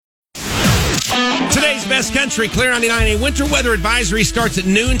Today's best country, Clear 99. A winter weather advisory starts at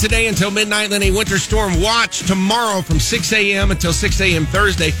noon today until midnight. Then a winter storm watch tomorrow from 6 a.m. until 6 a.m.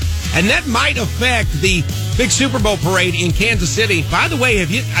 Thursday. And that might affect the big Super Bowl parade in Kansas City. By the way, I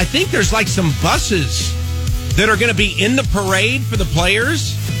think there's like some buses that are going to be in the parade for the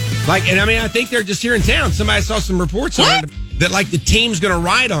players. I think they're just here in town. Somebody saw some reports on it that like the team's going to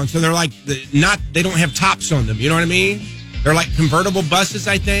ride on. So they're like they don't have tops on them. You know what I mean? They're like convertible buses,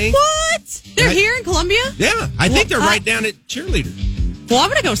 I think. What? They're here in Columbia? Yeah. I think they're right down at Cheerleaders. Well, I'm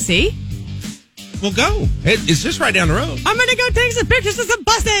going to go see. Well, go. It's just right down the road. I'm going to go take some pictures of some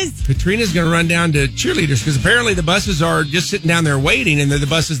buses. Katrina's going to run down to Cheerleaders because apparently the buses are just sitting down there waiting, and they're the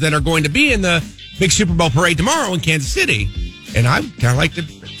buses that are going to be in the big Super Bowl parade tomorrow in Kansas City. And I kind of like to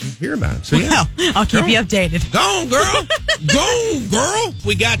hear about it. So, yeah. Well, I'll keep you updated. Go on, girl. Go on, girl.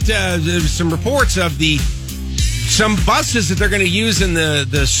 We got some reports of some buses that they're going to use in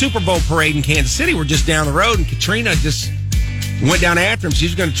the Super Bowl parade in Kansas City were just down the road, and Katrina just went down after him.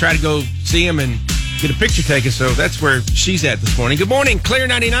 She's going to try to go see him and get a picture taken, so that's where she's at this morning. Good morning, Clear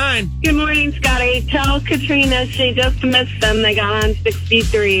 99. Good morning, Scotty. Tell Katrina she just missed them. They got on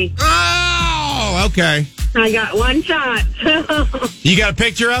 63. Oh, okay. I got one shot. You got a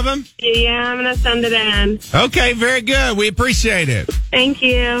picture of him? Yeah, I'm going to send it in. Okay, very good. We appreciate it. Thank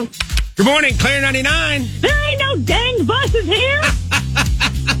you. Good morning, Clear 99. There ain't no dang buses here.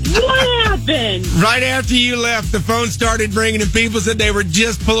 What happened? Right after you left, the phone started ringing and people said they were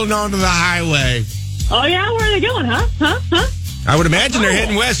just pulling onto the highway. Oh, yeah? Where are they going, huh? I would imagine they're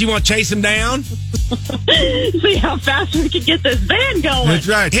heading west. You want to chase them down? See how fast we can get this van going. That's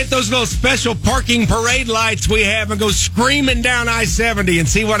right. Hit those little special parking parade lights we have and go screaming down I-70 and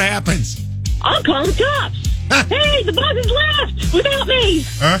see what happens. I'll call the cops. Hey, the buses left without me.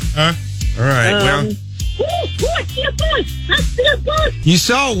 All right, well. I see a bus. I see a bus. You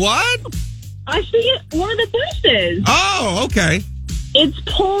saw what? I see it. One of the buses. Oh, okay. It's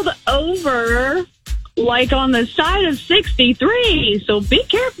pulled over, like on the side of 63. So be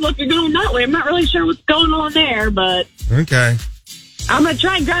careful if you're going that way. I'm not really sure what's going on there, but. Okay. I'm going to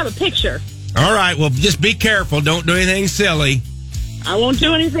try and grab a picture. All right. Well, just be careful. Don't do anything silly. I won't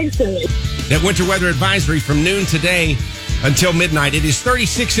do anything silly. That winter weather advisory from noon today until midnight. It is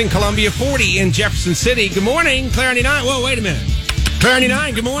 36 in Columbia, 40 in Jefferson City. Good morning, Clear 99. Whoa, wait a minute. Clear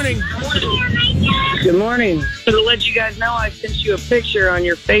 99, good morning. Good morning. To let you guys know, I sent you a picture on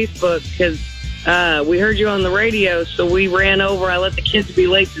your Facebook because we heard you on the radio, so we ran over. I let the kids be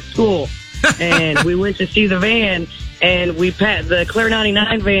late to school, and we went to see the van, and the Clear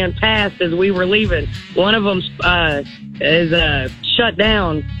 99 van passed as we were leaving. One of them is shut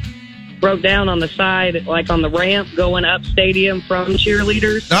down. Broke down on the side, like on the ramp going up stadium from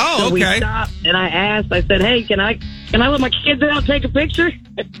Cheerleaders. Oh, so okay. we stopped, and I said, hey, can I let my kids out and take a picture?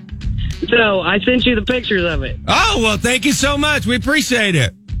 So I sent you the pictures of it. Oh, well, thank you so much. We appreciate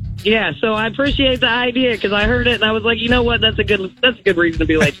it. Yeah, so I appreciate the idea because I heard it and I was like, you know what? That's a good reason to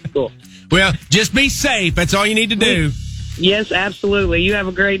be late to school. Well, just be safe. That's all you need to do. Yes, absolutely. You have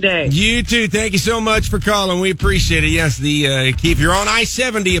a great day. You too. Thank you so much for calling. We appreciate it. Yes, if you're on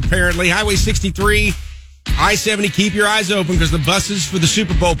I-70, apparently, Highway 63, I-70, keep your eyes open because the buses for the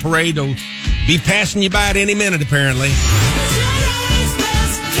Super Bowl parade will be passing you by at any minute, apparently.